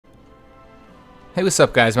Hey, what's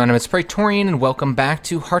up guys? My name is Praetorian and welcome back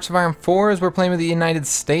to Hearts of Iron 4 as we're playing with the United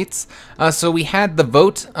States. So we had the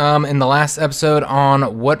vote in the last episode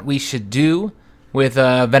on what we should do with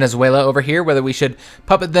Venezuela over here, whether we should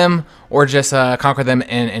puppet them or just conquer them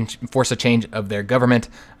and force a change of their government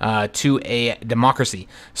to a democracy.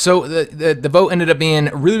 So the vote ended up being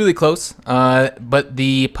really close, but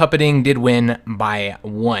the puppeting did win by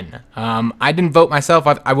 1. I didn't vote myself.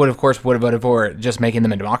 I would, of course, have voted for just making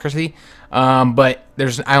them a democracy. But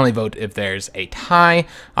I only vote if there's a tie.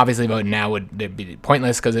 Obviously, voting now would be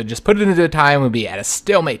pointless because it just put it into a tie and we'd be at a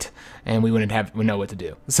stalemate, and we wouldn't know what to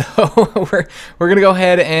do. So we're gonna go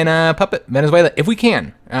ahead and puppet Venezuela if we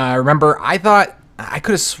can. Remember, I thought I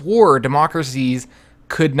could have swore democracies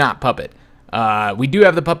could not puppet. We do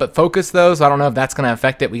have the puppet focus though, so I don't know if that's gonna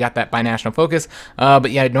affect it. We got that binational focus,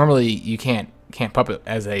 but yeah, normally you can't puppet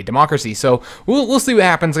as a democracy, so we'll see what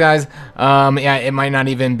happens, guys. Yeah, it might not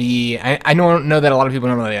even be. I don't know that a lot of people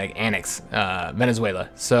normally like annex Venezuela,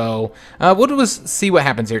 so we'll just see what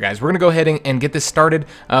happens here, guys. We're gonna go ahead and get this started.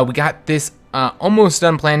 We got this almost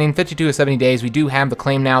done planning, 52 to 70 days. We do have the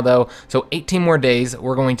claim now though, so 18 more days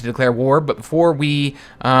we're going to declare war. But before we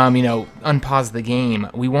unpause the game,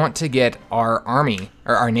 we want to get our army,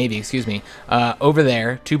 or our navy, excuse me, over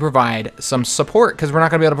there to provide some support, because we're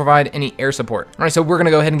not going to be able to provide any air support. All right, so we're going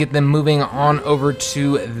to go ahead and get them moving on over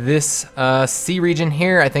to this sea region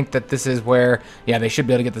here. I think that this is where, yeah, they should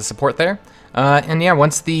be able to get the support there. And yeah,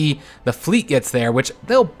 once the fleet gets there, which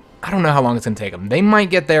I don't know how long it's going to take them. They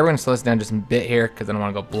might get there. We're going to slow this down just a bit here because I don't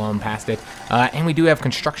want to go blown past it. And we do have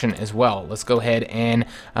construction as well. Let's go ahead and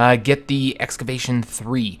get the excavation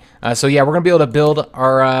 3. So yeah, we're going to be able to build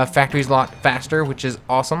our factories a lot faster, which is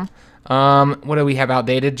awesome. What do we have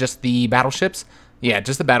outdated? Just the battleships. Yeah,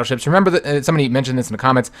 just the battleships. Remember that somebody mentioned this in the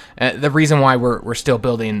comments. The reason why we're still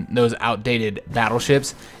building those outdated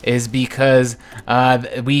battleships is because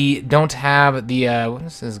we don't have the what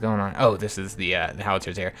is going on? Oh, this is the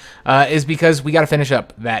howitzers here. Is because we got to finish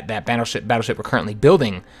up that battleship we're currently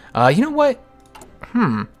building. You know what?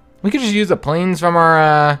 We could just use the planes from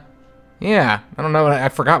our. Yeah, I don't know. I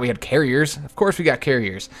forgot we had carriers. Of course we got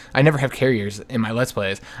carriers. I never have carriers in my Let's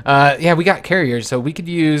Plays. Yeah, we got carriers, so we could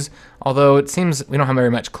use, although it seems we don't have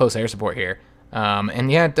very much close air support here.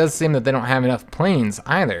 And yeah, it does seem that they don't have enough planes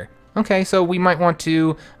either. Okay, so we might want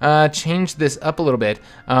to change this up a little bit.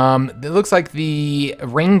 It looks like the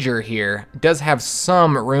Ranger here does have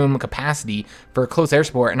some room capacity for close air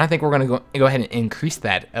support, and I think we're going to go ahead and increase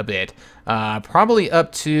that a bit. Probably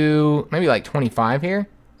up to maybe like 25 here.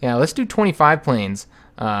 Yeah, let's do 25 planes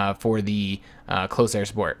for the close air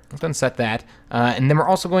support. Let's go and set that. And then we're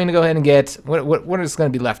also going to go ahead and get, what is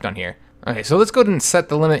going to be left on here? Okay, so let's go ahead and set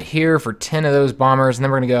the limit here for 10 of those bombers, and then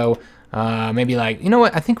we're going to go maybe like, you know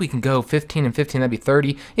what, I think we can go 15 and 15, that'd be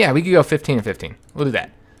 30. Yeah, we could go 15 and 15. We'll do that.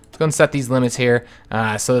 Let's go and set these limits here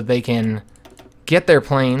so that they can get their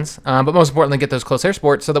planes, but most importantly, get those close air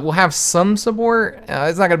support so that we'll have some support.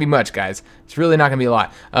 It's not going to be much, guys. It's really not going to be a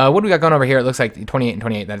lot. What do we got going over here? It looks like 28 and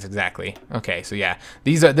 28. That's exactly. Okay, so yeah,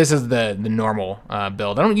 this is the normal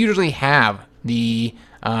build. I don't usually have the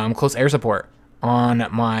close air support on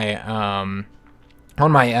my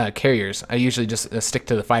carriers. I usually just stick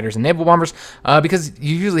to the fighters and naval bombers because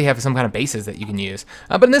you usually have some kind of bases that you can use.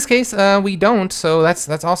 But in this case, we don't, so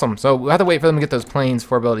that's awesome. So we'll have to wait for them to get those planes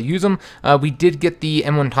before we're able to use them. We did get the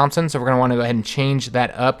M1 Thompson, so we're going to want to go ahead and change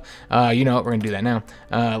that up. You know what, we're going to do that now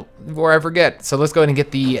before I forget. So let's go ahead and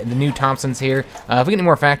get the new Thompsons here. If we get any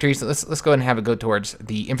more factories, let's go ahead and have it go towards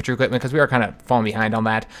the infantry equipment because we are kind of falling behind on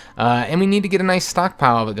that. And we need to get a nice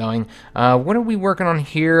stockpile of it going. What are we working on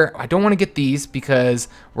here? I don't want to get these because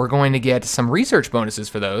we're going to get some research bonuses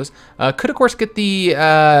for those. Could of course get the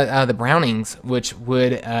Brownings, which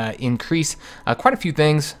would increase quite a few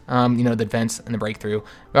things. You know, the defense and the breakthrough.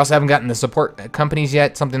 We also haven't gotten the support companies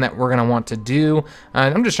yet, something that we're going to want to do.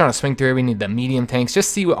 I'm just trying to swing through. We need the medium tanks.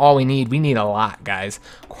 Just see what all we need. We need a lot, guys.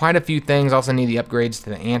 Quite a few things. Also need the upgrades to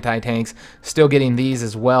the anti-tanks. Still getting these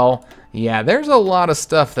as well. Yeah, there's a lot of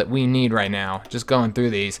stuff that we need right now, just going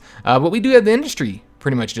through these. But we do have the industry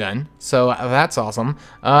pretty much done, so that's awesome.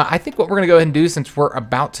 I think what we're going to go ahead and do, since we're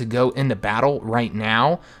about to go into battle right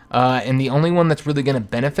now, and the only one that's really going to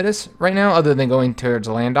benefit us right now, other than going towards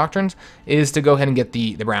the land doctrines, is to go ahead and get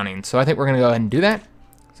the Brownings. So I think we're going to go ahead and do that.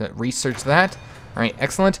 So research that. All right,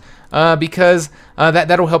 excellent. Because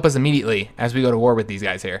that'll help us immediately as we go to war with these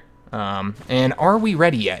guys here. And are we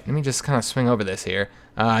ready yet? Let me just kind of swing over this here.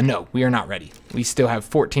 No, we are not ready. We still have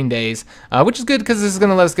 14 days, which is good because this is going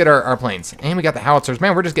to let us get our planes. And we got the howitzers.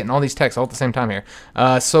 Man, we're just getting all these techs all at the same time here.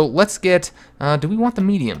 So let's get, do we want the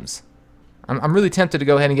mediums? I'm really tempted to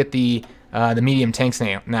go ahead and get the the medium tanks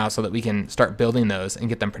now so that we can start building those and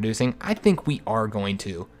get them producing? I think we are going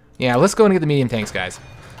to. Yeah, let's go and get the medium tanks, guys.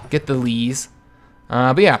 Get the Lees.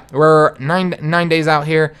 But yeah, we're nine days out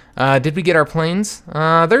here. Did we get our planes?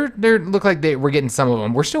 They look like we're getting some of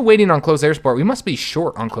them. We're still waiting on close air support. We must be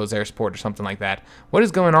short on close air support or something like that. What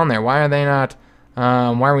is going on there? Why are they not?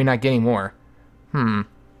 Why are we not getting more? Not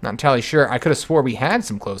entirely sure. I could have swore we had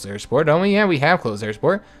some close air support, don't we? Yeah, we have close air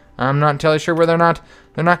support. I'm not entirely sure whether or not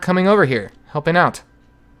they're not coming over here, helping out.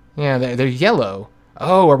 Yeah, they're yellow.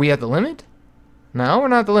 Oh, are we at the limit? No, we're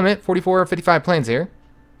not at the limit. 44 or 55 planes here.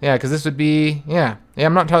 Yeah, because this would be, yeah,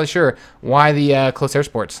 I'm not entirely sure why the close air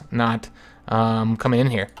support's not coming in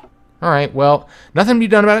here. All right, well, nothing to be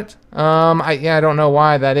done about it. I don't know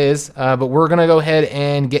why that is, but we're going to go ahead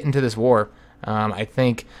and get into this war. I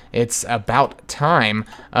think it's about time.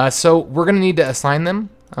 So we're going to need to assign them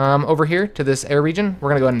over here to this air region. We're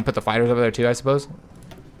going to go ahead and put the fighters over there too, I suppose.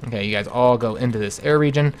 Okay, you guys all go into this air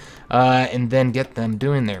region and then get them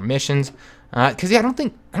doing their missions. Because yeah,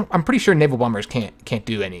 I'm pretty sure naval bombers can't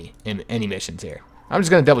do any missions here. I'm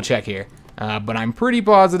just gonna double check here, but I'm pretty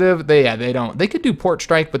positive they don't. They could do port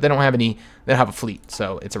strike, but they don't have any. They don't have a fleet,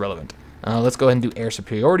 so it's irrelevant. Let's go ahead and do air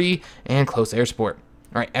superiority and close air support.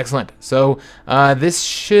 All right, excellent. So this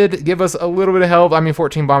should give us a little bit of help. I mean,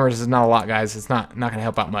 14 bombers is not a lot, guys. It's not gonna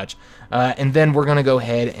help out much. And then we're gonna go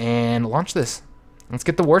ahead and launch this. Let's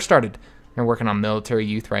get the war started. We're working on military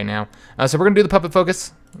youth right now. So we're going to do the puppet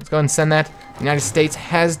focus. Let's go ahead and send that. The United States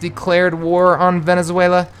has declared war on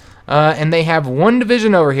Venezuela. And they have one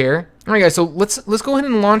division over here. All right, guys, so let's go ahead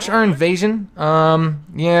and launch our invasion.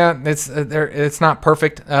 Yeah, it's not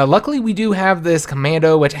perfect. Luckily, we do have this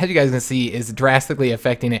commando, which, as you guys can see, is drastically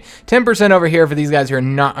affecting it. 10% over here for these guys who are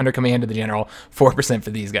not under command of the general, 4% for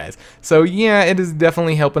these guys. So, yeah, it is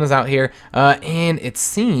definitely helping us out here. And it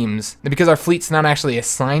seems that because our fleet's not actually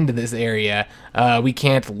assigned to this area, we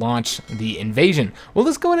can't launch the invasion. Well,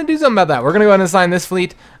 let's go ahead and do something about that. We're going to go ahead and assign this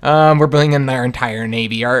fleet. We're bringing our entire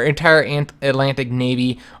navy, our entire Atlantic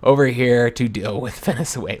Navy over here to deal with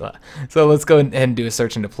Venezuela. So let's go ahead and do a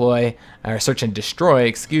search and deploy, or search and destroy,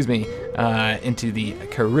 excuse me, into the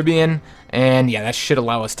Caribbean. And yeah, that should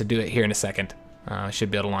allow us to do it here in a second. Should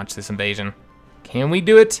be able to launch this invasion. Can we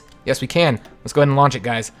do it? Yes, we can. Let's go ahead and launch it,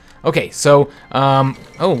 guys. Okay, so, oh,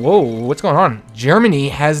 whoa, what's going on? Germany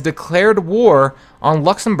has declared war on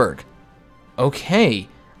Luxembourg. Okay.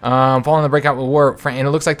 Following the breakout of war, and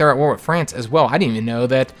it looks like they're at war with France as well. I didn't even know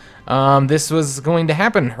that this was going to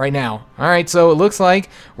happen right now. All right, so it looks like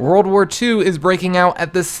World War II is breaking out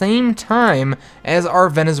at the same time as our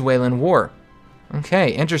Venezuelan war.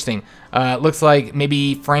 Okay, interesting. It looks like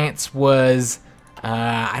maybe France was,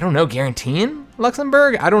 I don't know, guaranteeing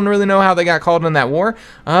Luxembourg? I don't really know how they got called in that war.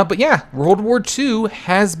 But yeah, World War II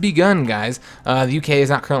has begun, guys. The UK is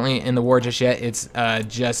not currently in the war just yet. It's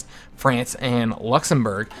just France and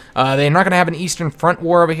Luxembourg. They're not going to have an Eastern Front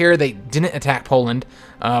war over here. They didn't attack Poland,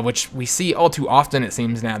 which we see all too often, it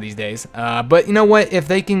seems, now these days. But you know what? If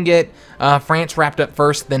they can get France wrapped up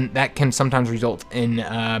first, then that can sometimes result in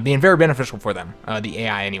being very beneficial for them, the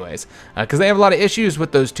AI anyways, because they have a lot of issues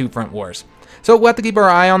with those two front wars. So we'll have to keep our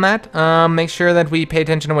eye on that, make sure that we pay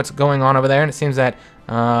attention to what's going on over there. And it seems that,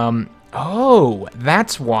 oh,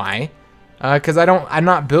 that's why, because I'm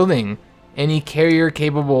not building any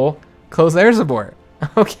carrier-capable close air support.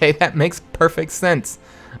 Okay, that makes perfect sense.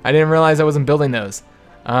 I didn't realize I wasn't building those.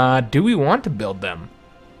 Do we want to build them?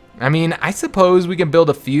 I mean, I suppose we can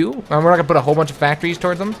build a few. We're not gonna put a whole bunch of factories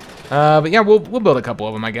towards them, but yeah, we'll build a couple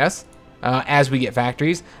of them, I guess. As we get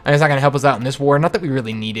factories, and it's not going to help us out in this war. Not that we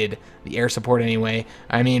really needed the air support anyway.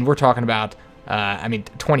 I mean, we're talking about,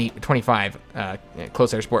 25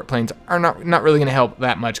 close air support planes are not really going to help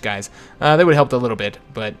that much, guys. They would help a little bit,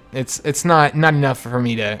 but it's not enough for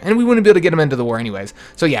me to, and we wouldn't be able to get them into the war anyways.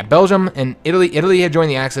 So yeah, Belgium and Italy had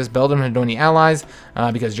joined the Axis. Belgium had joined the Allies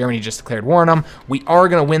because Germany just declared war on them. We are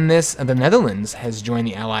going to win this, and the Netherlands has joined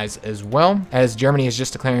the Allies as well, as Germany is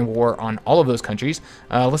just declaring war on all of those countries.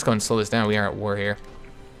 Let's go and slow this down. We are at war here.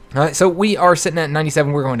 All right, so we are sitting at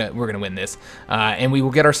 97. We're going to win this, and we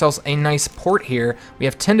will get ourselves a nice port here. We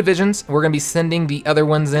have 10 divisions. We're going to be sending the other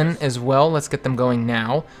ones in as well. Let's get them going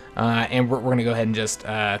now, and we're going to go ahead and just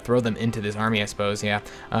throw them into this army, I suppose, yeah,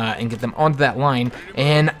 and get them onto that line.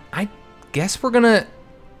 And I guess we're gonna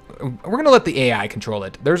let the AI control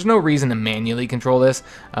it. There's no reason to manually control this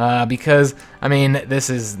because, I mean, this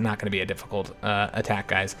is not going to be a difficult attack,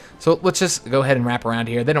 guys. So let's just go ahead and wrap around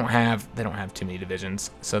here. They don't have too many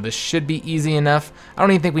divisions, so this should be easy enough. I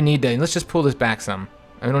don't even think we need to. Let's just pull this back some.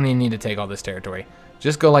 I don't even need to take all this territory.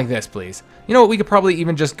 Just go like this, please. You know what? We could probably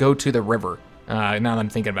even just go to the river now that I'm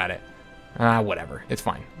thinking about it. Whatever. It's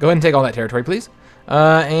fine. Go ahead and take all that territory, please.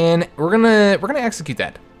 And we're gonna execute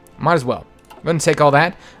that. Might as well. Go ahead and take all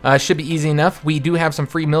that. Should be easy enough. We do have some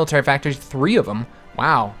free military factories, 3 of them.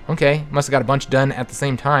 Wow, okay, must have got a bunch done at the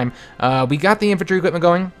same time. We got the infantry equipment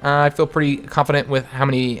going. I feel pretty confident with how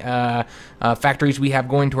many factories we have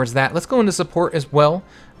going towards that. Let's go into support as well.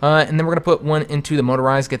 And then we're gonna put one into the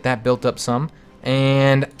motorized, get that built up some.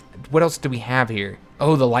 And what else do we have here?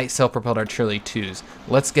 Oh, the light self-propelled artillery 2s.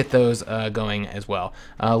 Let's get those going as well.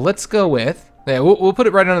 Let's go with, yeah, we'll put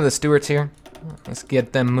it right under the Stuarts here. Let's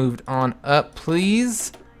get them moved on up,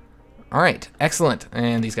 please. All right, excellent.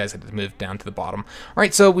 And these guys have to move down to the bottom. All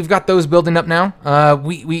right, so we've got those building up now.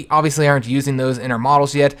 We obviously aren't using those in our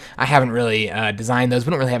models yet. I haven't really designed those. We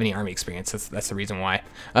don't really have any army experience. That's the reason why.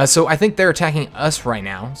 So I think they're attacking us right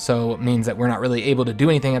now. So it means that we're not really able to do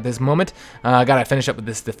anything at this moment. Gotta finish up with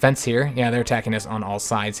this defense here. Yeah, they're attacking us on all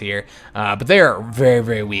sides here. But they are very,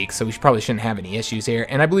 very weak. So we probably shouldn't have any issues here.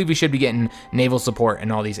 And I believe we should be getting naval support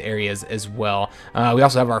in all these areas as well. We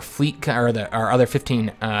also have our fleet, or our other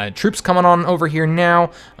 15 troops coming on over here now.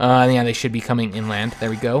 Yeah, they should be coming inland. There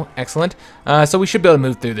we go. Excellent. So we should be able to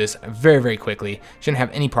move through this very, very quickly. Shouldn't have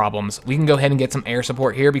any problems. We can go ahead and get some air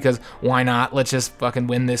support here because why not? Let's just fucking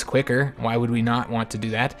win this quicker. Why would we not want to do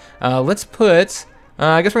that? Let's put,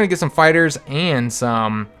 I guess we're gonna get some fighters and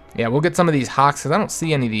some, yeah, we'll get some of these Hawks because I don't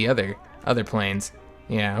see any of the other planes.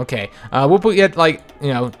 Yeah, okay. We'll put yet like,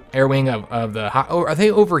 you know, air wing of the Hawk. Oh, are they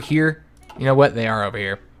over here? You know what? They are over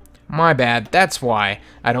here. My bad. That's why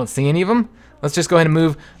I don't see any of them. Let's just go ahead and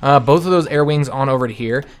move both of those air wings on over to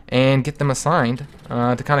here and get them assigned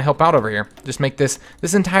to kind of help out over here. Just make this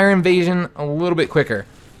entire invasion a little bit quicker.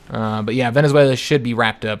 But yeah, Venezuela should be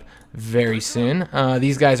wrapped up very soon.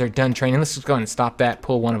 These guys are done training. Let's just go ahead and stop that,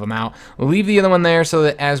 pull one of them out. We'll leave the other one there so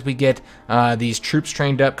that as we get these troops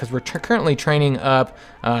trained up, because we're currently training up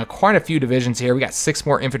quite a few divisions here. We got 6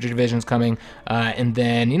 more infantry divisions coming, and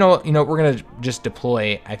then you know we're gonna just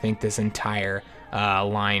deploy, I think, this entire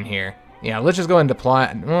line here. Yeah, let's just go ahead and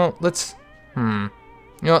deploy. Well, let's you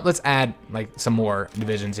know what, let's add like some more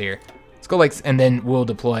divisions here. Let's go like, and then we'll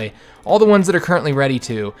deploy all the ones that are currently ready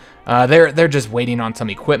to. They're just waiting on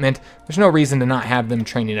some equipment. There's no reason to not have them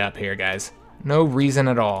training up here, guys. No reason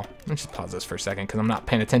at all. Let's just pause this for a second because I'm not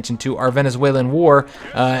paying attention to our Venezuelan war.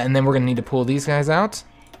 And then we're gonna need to pull these guys out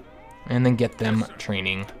and then get them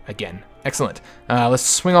training again. Excellent. Let's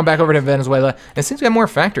swing on back over to Venezuela. It seems we have more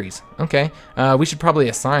factories. Okay. We should probably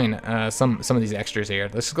assign some of these extras here.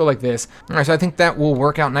 Let's just go like this. All right, so I think that will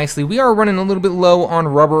work out nicely. We are running a little bit low on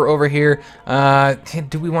rubber over here.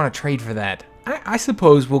 Do we want to trade for that? I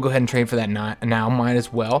suppose we'll go ahead and trade for that now, might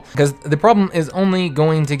as well, because the problem is only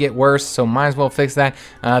going to get worse, so might as well fix that.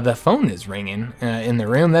 The phone is ringing in the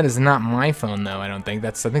room. That is not my phone, though, I don't think.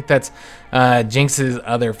 I think that's Jinx's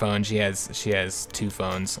other phone. She has 2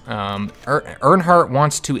 phones. Earnhardt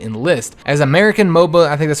wants to enlist. As American Mobile,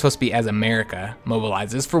 I think that's supposed to be as America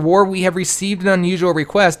mobilizes for war, we have received an unusual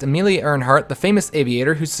request. Amelia Earnhardt, the famous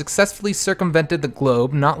aviator who successfully circumvented the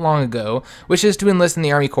globe not long ago, wishes to enlist in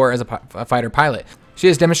the Army Corps as a fighter pilot. She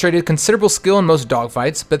has demonstrated considerable skill in most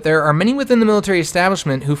dogfights, but there are many within the military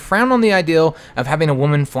establishment who frown on the ideal of having a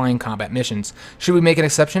woman flying combat missions. Should we make an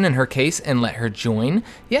exception in her case and let her join?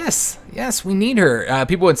 Yes, we need her.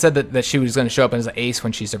 People had said that she was going to show up as an ace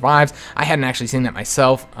when she survives. I hadn't actually seen that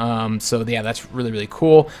myself, so yeah, that's really, really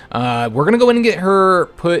cool. We're going to go in and get her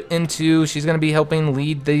put into, she's going to be helping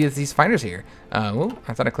lead these fighters here. Oh,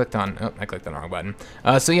 I thought I clicked on, oh, I clicked on the wrong button.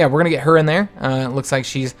 So yeah, we're going to get her in there. It looks like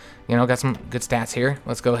she's, you know, got some good stats here.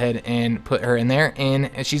 Let's go ahead and put her in there, and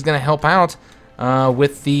she's going to help out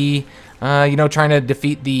with the, you know, trying to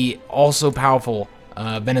defeat the also powerful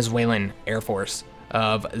Venezuelan Air Force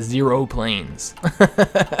of 0 planes.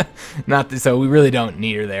 So we really don't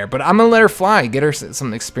need her there, but I'm gonna let her fly, get her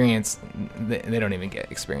some experience. They don't even get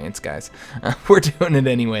experience, guys. We're doing it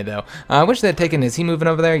anyway, though. I wish they had taken, is he moving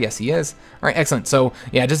over there? Yes, he is. All right, excellent. So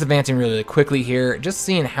yeah, just advancing really, really quickly here, just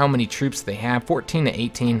seeing how many troops they have. 14 to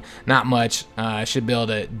 18, not much. Should be able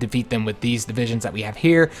to defeat them with these divisions that we have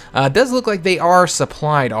here. Does look like they are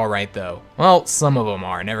supplied all right, though. Well, some of them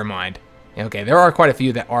are, never mind. Okay, there are quite a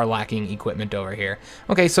few that are lacking equipment over here.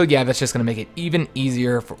 Okay, so yeah, that's just going to make it even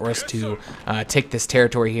easier for us to take this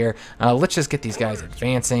territory here. Let's just get these guys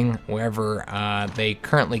advancing wherever they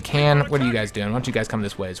currently can. What are you guys doing? Why don't you guys come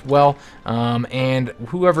this way as well? And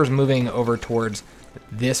whoever's moving over towards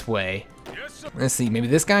this way. Let's see, maybe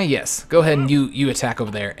this guy? Yes. Go ahead and you attack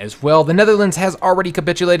over there as well. The Netherlands has already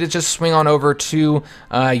capitulated. Just swing on over to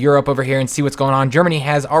Europe over here and see what's going on. Germany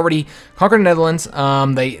has already conquered the Netherlands.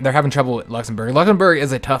 They're having trouble with Luxembourg. Luxembourg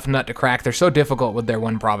is a tough nut to crack. They're so difficult with their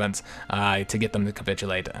one province to get them to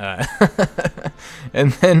capitulate.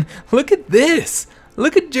 And then look at this.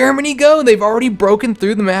 Look at Germany go. They've already broken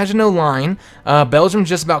through the Maginot Line. Belgium's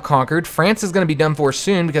just about conquered. France is going to be done for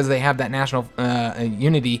soon because they have that national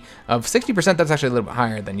unity of 60%. That's actually a little bit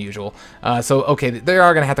higher than usual. So, okay, they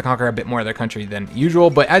are going to have to conquer a bit more of their country than usual.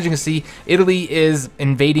 But as you can see, Italy is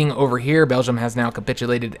invading over here. Belgium has now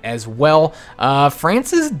capitulated as well.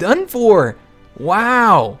 France is done for.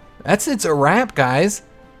 Wow. It's a wrap, guys.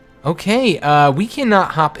 Okay, we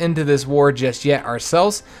cannot hop into this war just yet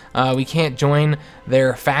ourselves. We can't join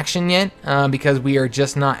their faction yet because we are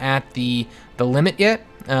just not at the limit yet.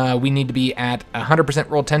 We need to be at 100%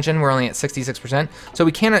 world tension. We're only at 66%. So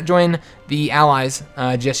we cannot join the allies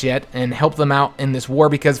just yet and help them out in this war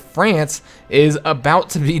because France is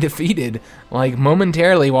about to be defeated like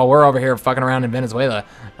momentarily while we're over here fucking around in Venezuela.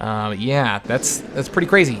 Yeah, that's pretty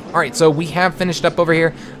crazy. All right, so we have finished up over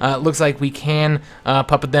here. Looks like we can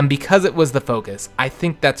puppet them because it was the focus. I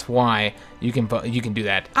think that's why you can do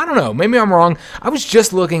that. I don't know. Maybe I'm wrong. I was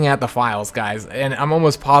just looking at the files, guys, and I'm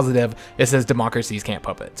almost positive it says democracies can't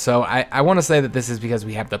puppet. So I want to say that this is because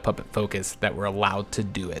we have the puppet focus that we're allowed to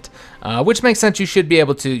do it, which makes sense. You should be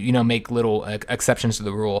able to, you know, make little exceptions to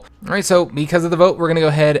the rule. All right, so because of the vote, we're gonna go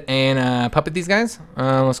ahead and puppet these guys.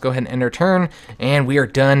 Let's go ahead and end our turn, and we are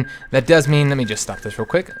done. That does mean, let me just stop this real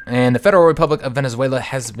quick, and the Federal Republic of Venezuela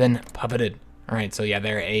has been puppeted. All right, so yeah,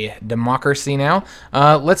 they're a democracy now.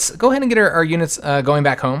 Let's go ahead and get our units going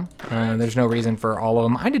back home. There's no reason for all of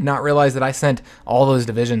them. I did not realize that I sent all those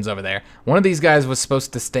divisions over there. One of these guys was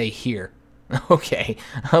supposed to stay here. Okay,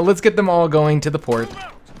 let's get them all going to the port.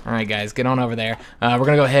 All right, guys, get on over there. We're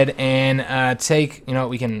gonna go ahead and take, you know,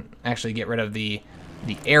 we can actually get rid of the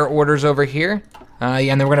air orders over here. Yeah,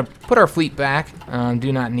 and then we're gonna put our fleet back.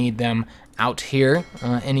 Do not need them out here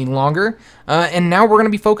any longer. And now we're gonna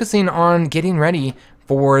be focusing on getting ready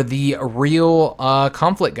for the real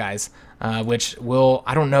conflict, guys, which will,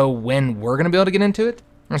 I don't know when we're gonna be able to get into it.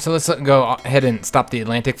 So let's go ahead and stop the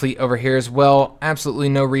Atlantic fleet over here as well. Absolutely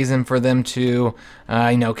no reason for them to,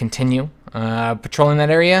 you know, continue patrolling that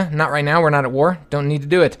area. Not right now. We're not at war. Don't need to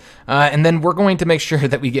do it. And then we're going to make sure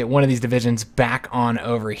that we get one of these divisions back on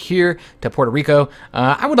over here to Puerto Rico.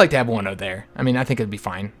 I would like to have one over there. I mean, I think it'd be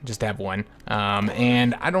fine just to have one.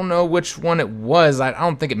 And I don't know which one it was. I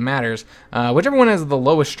don't think it matters. Whichever one has the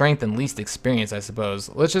lowest strength and least experience, I suppose.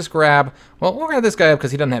 Let's just grab, well, we'll grab this guy up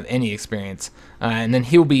because he doesn't have any experience. And then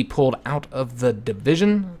he'll be pulled out of the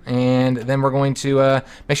division. And then we're going to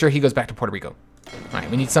make sure he goes back to Puerto Rico. All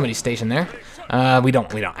right, we need somebody stationed there. We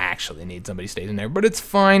don't actually need somebody stationed there, but it's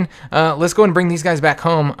fine. Let's go and bring these guys back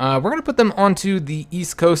home. We're gonna put them onto the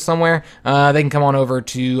East Coast somewhere. They can come on over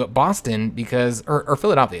to Boston because, or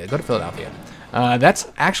Philadelphia. Go to Philadelphia.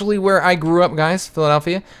 That's actually where I grew up, guys.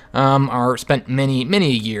 Philadelphia. Or spent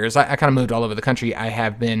many years. I kind of moved all over the country. I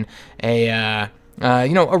have been a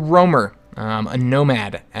you know, a roamer. A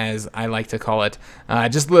nomad, as I like to call it.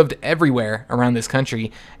 Just lived everywhere around this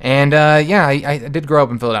country, and yeah, I did grow up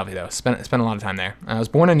in Philadelphia though. Spent a lot of time there. I was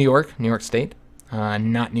born in New York State,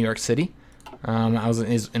 not New York City. I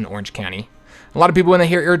was in Orange County. A lot of people, when they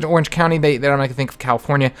hear Orange County, they don't think of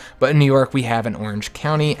California, but in New York we have an Orange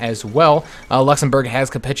County as well. Luxembourg has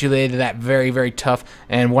capitulated. That very tough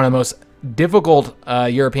and one of the most difficult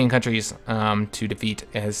European countries to defeat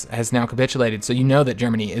has now capitulated. So you know that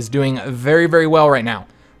Germany is doing very well right now.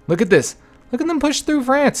 Look at this. Look at them push through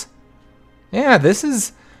France. Yeah, this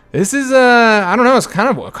is I don't know, it's kind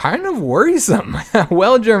of worrisome how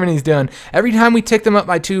well Germany's doing. Every time we tick them up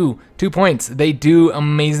by two points, they do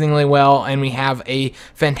amazingly well, and we have a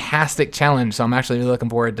fantastic challenge. So I'm actually really looking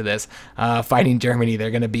forward to this. Fighting Germany,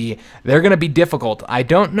 they're gonna be difficult. I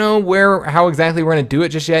don't know how exactly we're gonna do it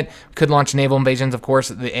just yet. We could launch naval invasions, of course.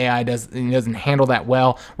 The AI doesn't handle that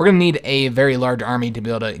well. We're gonna need a very large army to be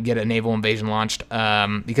able to get a naval invasion launched,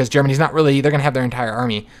 because Germany's not really. They're gonna have their entire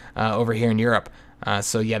army over here in Europe.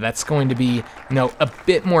 So yeah, that's going to be, you know, a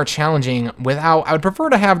bit more challenging without, I would prefer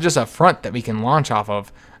to have just a front that we can launch off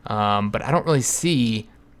of, but I don't really see,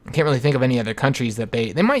 I can't really think of any other countries that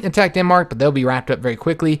they might attack Denmark, but they'll be wrapped up very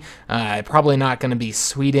quickly. Probably not going to be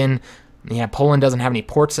Sweden. Yeah, Poland doesn't have any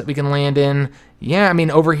ports that we can land in. Yeah, I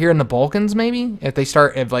mean, over here in the Balkans, maybe,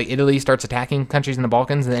 if like Italy starts attacking countries in the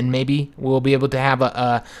Balkans, then maybe we'll be able to have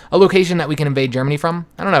a location that we can invade Germany from.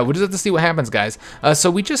 I don't know, we'll just have to see what happens, guys.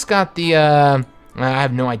 So we just got the, I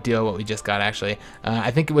have no idea what we just got, actually.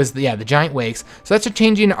 I think it was, the giant wakes. So that's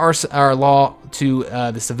changing our law to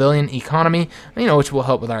the civilian economy, which will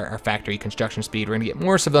help with our factory construction speed. We're going to get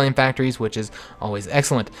more civilian factories, which is always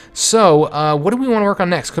excellent. So what do we want to work on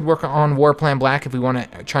next? Could work on War Plan Black if we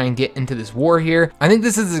want to try and get into this war here. I think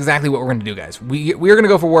this is exactly what we're going to do, guys. We are going to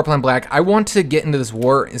go for War Plan Black. I want to get into this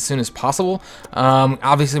war as soon as possible.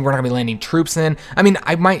 Obviously, we're not going to be landing troops in. I mean,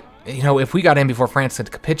 I might... if we got in before France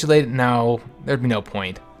had capitulated, no, there'd be no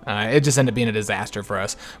point. It just ended up being a disaster for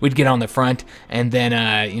us. We'd get on the front, and then,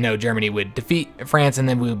 Germany would defeat France, and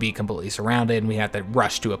then we would be completely surrounded, and we'd have to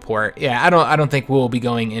rush to a port. Yeah, I don't think we'll be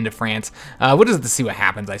going into France. We'll just have to see what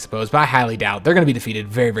happens, I suppose, but I highly doubt. They're going to be defeated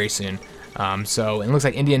very, very soon. So it looks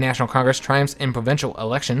like Indian National Congress triumphs in provincial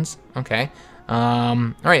elections. Okay.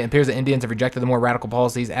 All right, it appears that Indians have rejected the more radical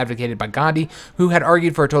policies advocated by Gandhi, who had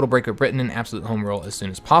argued for a total break of Britain and absolute home rule as soon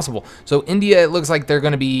as possible. So India, it looks like they're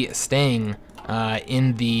going to be staying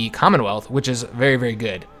in the Commonwealth, which is very, very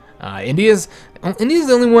good. India's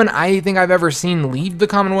the only one I think I've ever seen leave the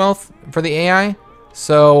Commonwealth for the AI.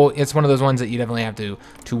 So it's one of those ones that you definitely have to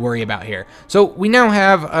worry about here. So we now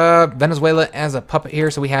have Venezuela as a puppet here.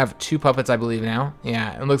 So we have 2 puppets, I believe, now.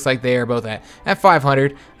 Yeah, it looks like they are both at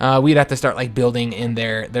 500. We'd have to start like building in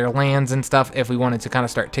their lands and stuff if we wanted to kind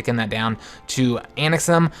of start ticking that down to annex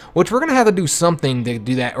them, which we're gonna have to do something to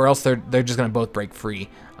do that, or else they're just gonna both break free.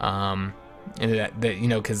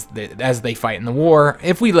 Because as they fight in the war,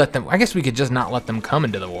 if we let them, I guess we could just not let them come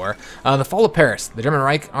into the war. The fall of Paris. The German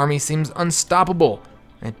Reich army seems unstoppable.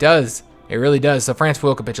 It does. It really does. So France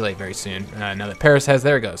will capitulate very soon. Now that Paris has,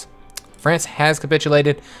 there it goes. France has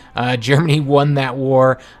capitulated. Germany won that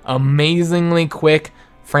war amazingly quick.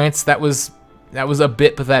 France, that was a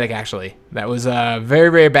bit pathetic, actually. That was a very,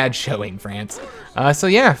 very bad showing, France. So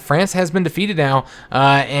yeah, France has been defeated now,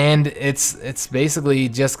 and it's basically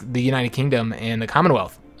just the United Kingdom and the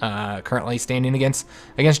Commonwealth currently standing against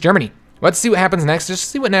Germany. Let's see what happens next. Just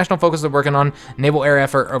see what national focus they're working on. Naval air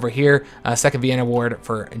effort over here. Second Vienna Award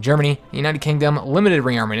for Germany. United Kingdom, limited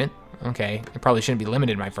rearmament. Okay, it probably shouldn't be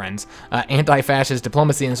limited, my friends. Anti-fascist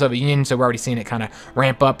diplomacy in the Soviet Union, so we're already seeing it kind of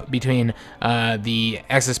ramp up between the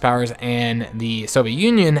Axis powers and the Soviet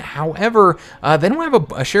Union. However, they don't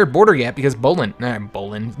have a shared border yet because Poland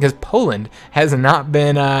has not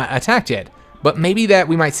been attacked yet. But maybe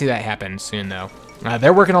we might see that happen soon, though.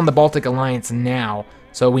 They're working on the Baltic Alliance now,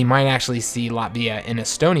 so we might actually see Latvia and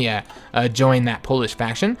Estonia join that Polish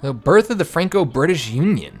faction. The birth of the Franco-British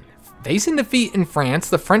Union. Facing defeat in France,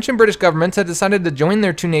 the French and British governments have decided to join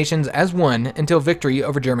their 2 nations as one until victory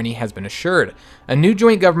over Germany has been assured. A new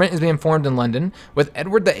joint government is being formed in London, with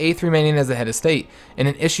Edward VIII remaining as the head of state. In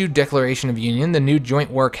an issued declaration of union, the new joint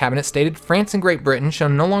war cabinet stated France and Great Britain shall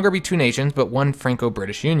no longer be 2 nations, but one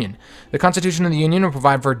Franco-British Union. The Constitution of the Union will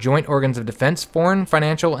provide for joint organs of defense, foreign,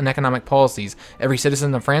 financial, and economic policies. Every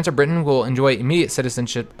citizen of France or Britain will enjoy immediate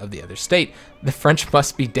citizenship of the other state. The French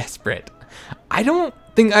must be desperate. I don't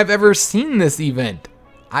think I've ever seen this event.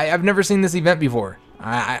 I've never seen this event before.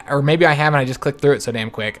 Or maybe I haven't, I just clicked through it so damn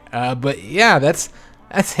quick. But yeah, that's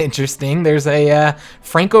interesting. There's a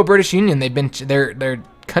Franco-British Union. Their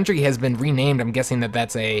country has been renamed. I'm guessing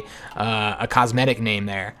that's a cosmetic name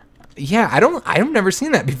there. Yeah, I've never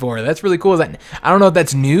seen that before. That's really cool. I don't know if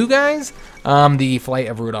that's new, guys. The flight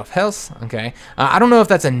of Rudolf Hess. Okay. I don't know if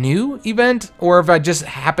that's a new event or if I just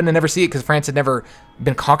happened to never see it because France had never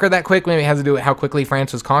been conquered that quick. Maybe it has to do with how quickly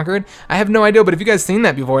France was conquered. I have no idea. But if you guys seen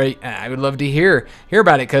that before, I would love to hear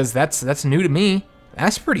about it because that's new to me.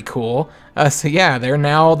 That's pretty cool. So yeah, they're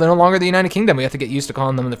no longer the United Kingdom. We have to get used to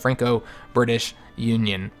calling them the Franco-British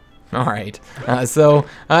Union. All right, so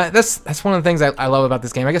that's one of the things I love about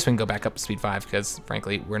this game. I guess we can go back up to speed 5 because,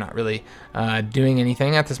 frankly, we're not really doing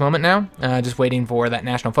anything at this moment now. Just waiting for that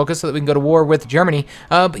national focus so that we can go to war with Germany.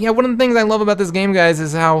 But yeah, one of the things I love about this game, guys,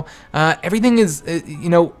 is how everything is,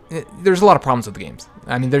 there's a lot of problems with the games.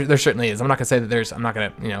 I mean, there certainly is. I'm not gonna say that I'm not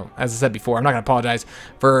gonna, as I said before, I'm not gonna apologize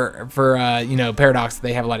for Paradox.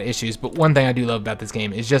 They have a lot of issues, but one thing I do love about this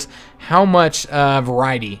game is just how much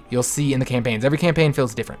variety you'll see in the campaigns. Every campaign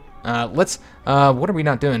feels different. What are we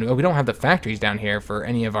not doing? Oh, we don't have the factories down here for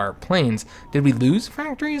any of our planes. Did we lose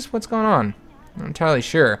factories? What's going on? I'm not entirely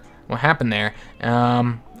sure what happened there.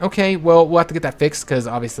 Okay, well, we'll have to get that fixed because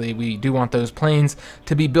obviously we do want those planes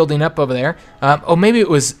to be building up over there. Oh, maybe it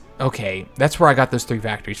was... Okay, that's where I got those 3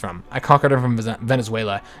 factories from. I conquered them from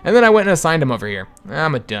Venezuela, and then I went and assigned them over here.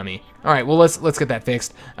 I'm a dummy. All right, well, let's get that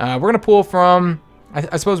fixed. We're going to pull from...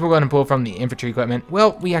 I suppose we're going to pull from the infantry equipment.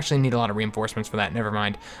 Well, we actually need a lot of reinforcements for that. Never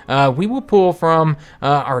mind. We will pull from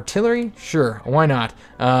artillery. Sure, why not?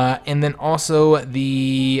 And then also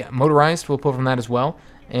the motorized. We'll pull from that as well.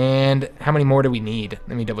 And how many more do we need?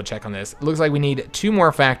 Let me double check on this. It looks like we need 2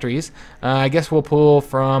 more factories. I guess we'll pull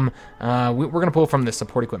from, we're going to pull from the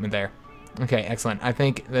support equipment there. Okay, excellent. I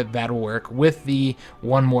think that that'll work with the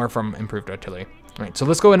 1 more from improved artillery. All right, so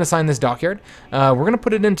let's go ahead and assign this dockyard. We're going to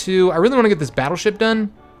put it into, I really want to get this battleship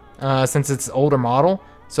done since it's older model.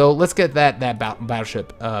 So let's get that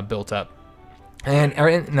battleship built up.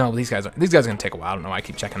 And no, these guys are gonna take a while. I don't know why I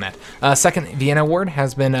keep checking that. Second Vienna Award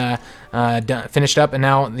has been finished up, and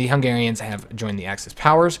now the Hungarians have joined the Axis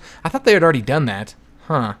powers. I thought they had already done that.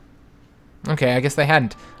 Huh. Okay, I guess they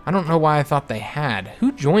hadn't. I don't know why I thought they had.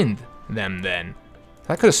 Who joined them then?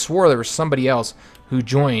 I could have swore there was somebody else who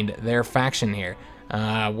joined their faction here.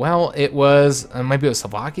 Well, it was maybe it was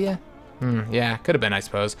Slovakia. Yeah, could have been, I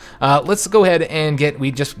suppose. Let's go ahead and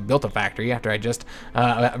we just built a factory after I just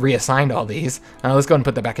reassigned all these. Let's go ahead and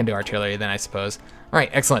put that back into artillery then, I suppose. All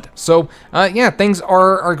right, excellent. So, yeah, things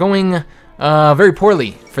are going very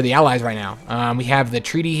poorly for the Allies right now. We have the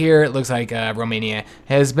treaty here. It looks like Romania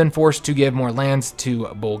has been forced to give more lands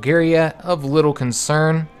to Bulgaria, of little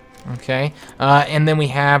concern. Okay, and then we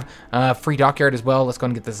have free dockyard as well. Let's go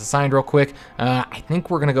and get this assigned real quick. I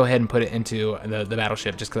think we're going to go ahead and put it into the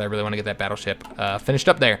battleship just because I really want to get that battleship finished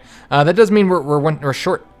up there. That does mean we're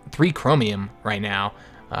short 3 chromium right now.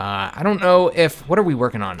 I don't know if, what are we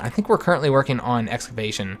working on? I think we're currently working on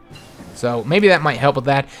excavation. So maybe that might help with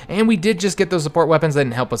that. And we did just get those support weapons that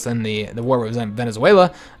didn't help us in the war with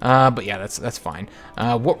Venezuela. But yeah, that's fine.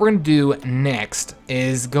 What we're going to do next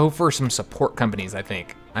is go for some support companies, I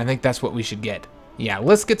think. I think that's what we should get. Yeah,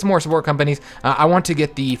 let's get some more support companies. I want to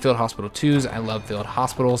get the field hospital 2s. I love field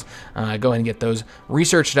hospitals. Go ahead and get those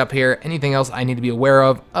researched up here. Anything else I need to be aware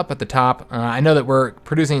of up at the top? I know that we're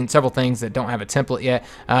producing several things that don't have a template yet.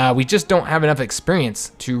 We just don't have enough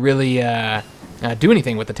experience to really do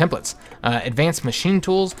anything with the templates. Advanced machine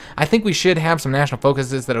tools. I think we should have some national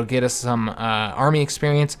focuses that'll get us some army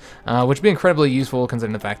experience, which would be incredibly useful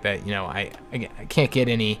considering the fact that, you know, I can't get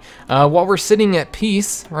any while we're sitting at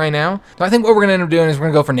peace right now. So I think what we're gonna end up doing is we're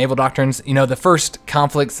gonna go for naval doctrines. You know, the first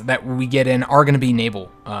conflicts that we get in are gonna be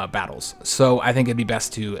naval battles. So I think it'd be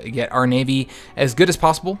best to get our navy as good as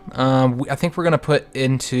possible. I think we're gonna put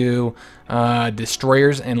into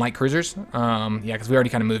destroyers and light cruisers. Yeah, because we already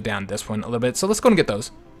kind of moved down this one a little bit. So let's go and get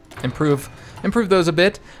those. Improve those a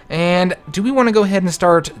bit. And do we want to go ahead and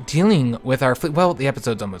start dealing with our fleet? Well, the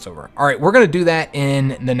episode's almost over. All right, we're gonna do that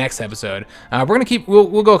in the next episode. We're gonna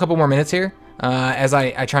we'll go a couple more minutes here as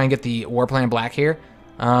I try and get the war plan black here.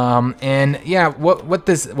 And yeah, what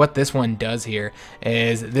this one does here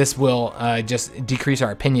is this will just decrease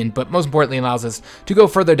our opinion, but most importantly allows us to go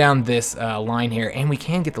further down this line here, and we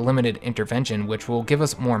can get the limited intervention, which will give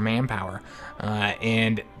us more manpower,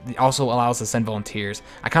 and also allows us to send volunteers.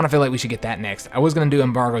 I kind of feel like we should get that next. I was going to do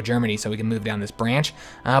embargo Germany so we can move down this branch,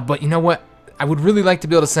 but you know what? I would really like to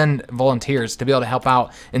be able to send volunteers to be able to help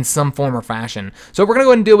out in some form or fashion. So we're going to go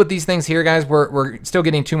ahead and deal with these things here, guys. We're still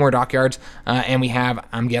getting 2 more dockyards, and we have,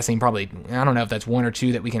 I'm guessing, probably, I don't know if that's 1 or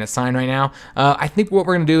 2 that we can assign right now. I think what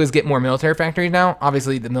we're going to do is get more military factories now.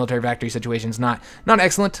 Obviously, the military factory situation is not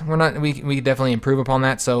excellent. We definitely improve upon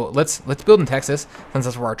that. So let's build in Texas, since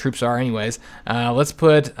that's where our troops are anyways. Let's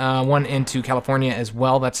put 1 into California as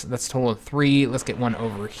well. That's a total of 3. Let's get 1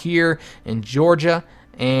 over here in Georgia.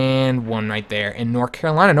 And 1 right there in North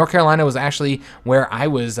Carolina. North Carolina was actually where I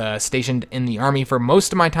was stationed in the Army for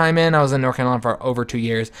most of my time in. I was in North Carolina for over 2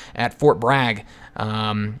 years at Fort Bragg.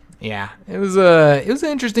 Yeah, it was an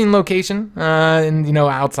interesting location. And you know,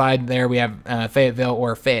 outside there we have Fayetteville,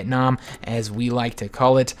 or Vietnam as we like to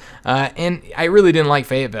call it. And I really didn't like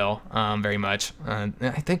Fayetteville very much. I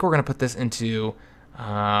think we're gonna put this into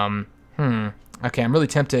okay, I'm really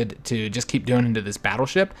tempted to just keep doing into this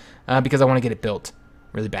battleship because I want to get it built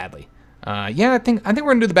really badly. Yeah, I think we're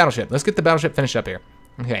gonna do the battleship. Let's get the battleship finished up here.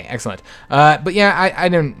 Okay, excellent. But yeah, I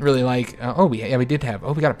didn't really like. We did have.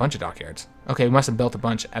 Oh, we got a bunch of dockyards. Okay, we must have built a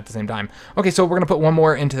bunch at the same time. Okay, so we're gonna put 1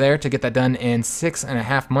 more into there to get that done in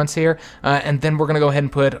 6.5 months here, and then we're gonna go ahead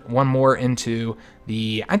and put 1 more into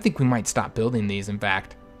the. I think we might stop building these. In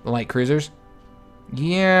fact, the light cruisers.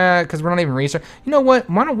 Yeah, because we're not even research. You know what?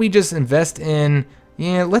 Why don't we just invest in?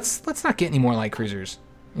 Yeah, let's not get any more light cruisers.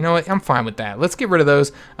 You know what? I'm fine with that. Let's get rid of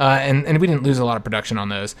those, and we didn't lose a lot of production on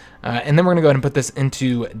those. And then we're gonna go ahead and put this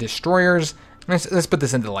into destroyers. Let's put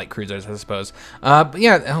this into the light cruisers, I suppose. But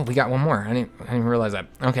yeah, oh, we got 1 more. I didn't even realize that.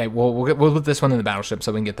 Okay, well, we'll put this one in the battleship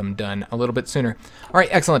so we can get them done a little bit sooner. All right,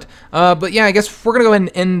 excellent. But yeah, I guess we're gonna go ahead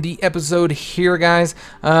and end the episode here, guys.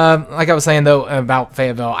 Like I was saying though about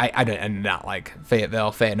Fayetteville, I did not like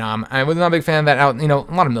Fayetteville, Vietnam. I was not a big fan of that. You know,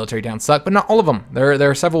 a lot of military towns suck, but not all of them. There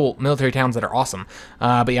are several military towns that are awesome.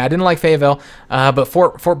 But yeah, I didn't like Fayetteville. But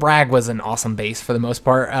Fort Bragg was an awesome base for the most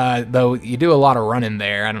part. Though you do a lot of running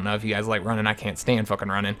there. I don't know if you guys like running. I can't stand fucking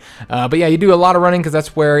running. But yeah, you do a lot of running because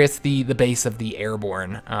that's where it's the base of the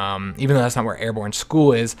airborne. Even though that's not where airborne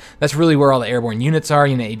school is, that's really where all the airborne units are.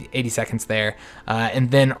 You know, 82nd there.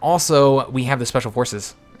 And then also we have the special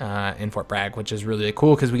forces in Fort Bragg, which is really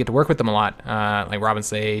cool because we get to work with them a lot, like Robin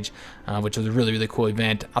Sage, which was a really cool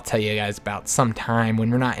event. I'll tell you guys about sometime when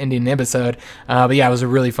we're not ending the episode. But yeah, it was a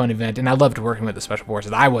really fun event, and I loved working with the Special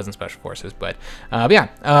Forces. I wasn't Special Forces, but yeah,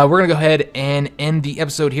 we're going to go ahead and end the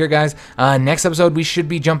episode here, guys. Next episode, we should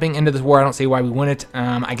be jumping into this war. I don't see why we wouldn't.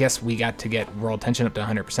 I guess we got to get world tension up to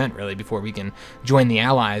 100%, really, before we can join the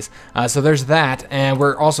Allies. So there's that, and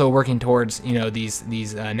we're also working towards, you know, these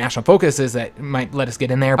national focuses that might let us get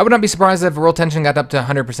in there. I would not be surprised if world tension got up to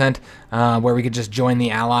 100%, where we could just join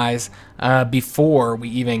the Allies before we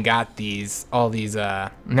even got all these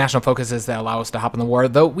national focuses that allow us to hop in the war.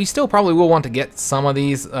 Though we still probably will want to get some of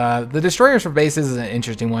these. The destroyers for bases is an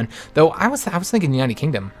interesting one. Though I was thinking United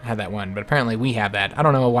Kingdom had that one, but apparently we have that. I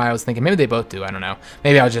don't know why I was thinking. Maybe they both do. I don't know.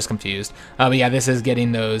 Maybe I was just confused. But yeah, this is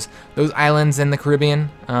getting those islands in the Caribbean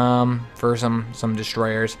for some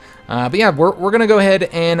destroyers. But yeah, we're gonna go ahead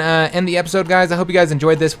and end the episode, guys. I hope you guys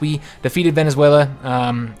enjoyed this. We defeated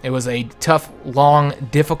Venezuela. It was a tough, long,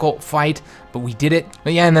 difficult fight, but we did it.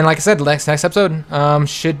 But yeah, and then like I said, next episode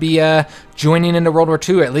should be joining into World War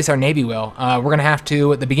II, or at least our Navy will. We're gonna have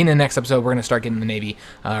to, at the beginning of the next episode, we're gonna start getting the Navy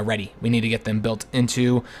ready. We need to get them built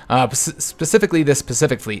into specifically this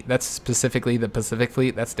Pacific Fleet. That's specifically the Pacific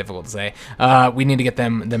Fleet. That's difficult to say. We need to get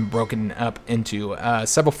them broken up into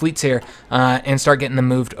several fleets here and start getting them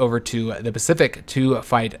moved over to the Pacific to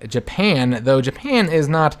fight Japan. Though Japan is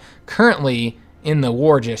not currently in the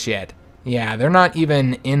war just yet. Yeah, they're not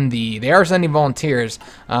even in they are sending volunteers,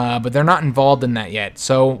 but they're not involved in that yet.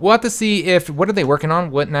 So we'll have to see what are they working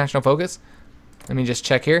on? What national focus? Let me just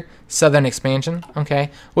check here. Southern expansion. Okay.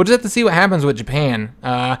 We'll just have to see what happens with Japan.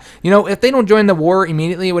 You know, if they don't join the war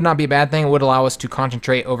immediately, it would not be a bad thing. It would allow us to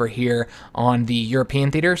concentrate over here on the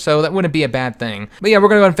European theater, so that wouldn't be a bad thing. But yeah, we're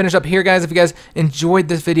going to go ahead and finish up here, guys. If you guys enjoyed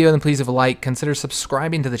this video, then please leave a like. Consider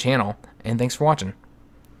subscribing to the channel, and thanks for watching.